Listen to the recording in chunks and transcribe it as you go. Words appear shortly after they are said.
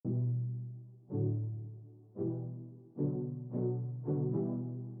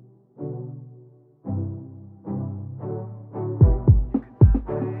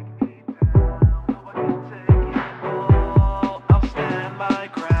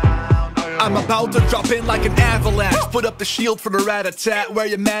I'm about to drop in like an avalanche. Put up the shield for the rat-a-tat. Where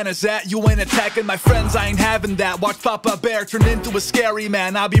your man is at, you ain't attacking my friends, I ain't having that. Watch Papa Bear turn into a scary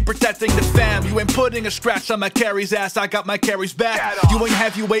man. I'll be protecting the fam. You ain't putting a scratch on my carry's ass, I got my carry's back. You ain't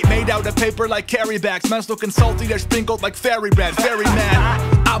heavyweight made out of paper like carry bags. Man's looking salty, they're sprinkled like fairy bread. Fairy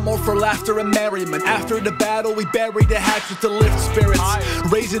man, I'm more for laughter and merriment. After the battle, we bury the hatchet to lift spirits.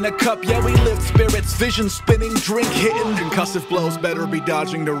 Raising a cup, yeah, we lift spirits. Vision spinning, drink hitting. Concussive blows, better be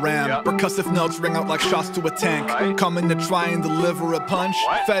dodging the ram. Percussive notes ring out like shots to a tank. Coming to try and deliver a punch.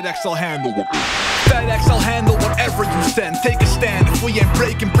 FedEx, I'll handle it. FedEx, I'll handle whatever you send. Take a stand, if we ain't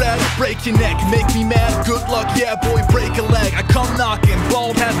breaking bread, I'll break your neck. Make me mad, good luck, yeah boy, break a leg. I come knocking,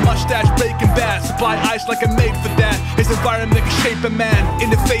 bald hat, mustache, breaking bad. Supply ice like I'm made for that. His environment can shape a man. In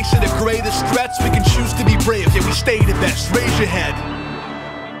the face of the greatest threats, we can choose to be brave. Yeah, we stay the best, raise your head.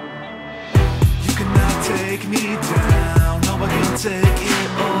 You cannot take me down, no one can take it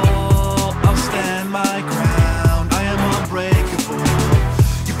all. I'll stand my ground, I am unbreakable.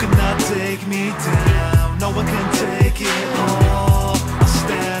 You cannot take me down, no one can take it all. I'll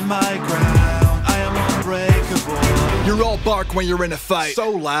stand my ground, I am unbreakable. You're all bark when you're in a fight, so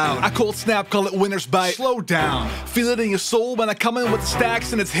loud. I cold snap, call it winner's bite. Slow down, feel it in your soul when I come in with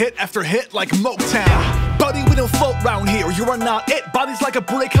stacks and it's hit after hit like Motown. Buddy, we don't float round here, you are not it. Body's like a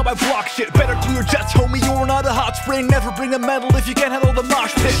break, how I block shit. Better clear jets, homie, you are not a hot spring. Never bring a medal if you can't handle the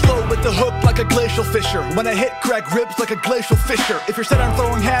mosh pit. Slow with the hook like a glacial fisher. When I hit, crack ribs like a glacial fisher. If you're set on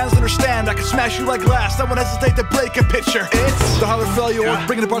throwing hands, understand I can smash you like glass. I won't hesitate to break a pitcher. It's the Holler Freljord,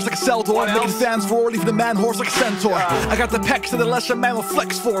 bringing the bars like a cell door. Making fans roar, leaving the man horse like a centaur. I got the pecs that a lesser man will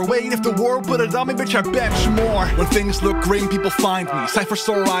flex for. Wait, if the world put it on me, bitch, I bench more. When things look green, people find me. Cypher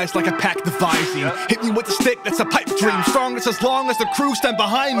sore eyes like a pack devising. Hit me with the stick, that's a pipe dream. Strongest as long as the crew stand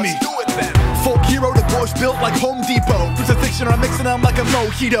behind me. Let's do it then. Folk hero, the boys built like Home Depot. Crucifixion, I'm mixing them like a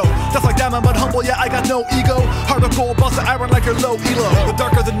mojito. That's like diamond but humble, yeah, I got no ego. Heart of gold, bust the iron like your low elo. The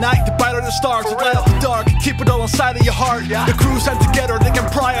darker the night, the brighter the stars. So light up the dark, keep it all inside of your heart. The crew's stand together, they can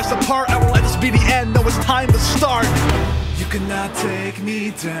pry us apart. I won't let this be the end, no, it's time to start. You cannot take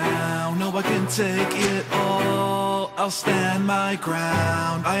me down, no one can take it all. I'll stand my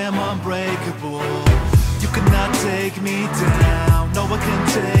ground, I am unbreakable. You cannot take me down, no one can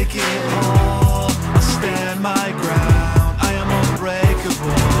take it all. I'll stand my ground.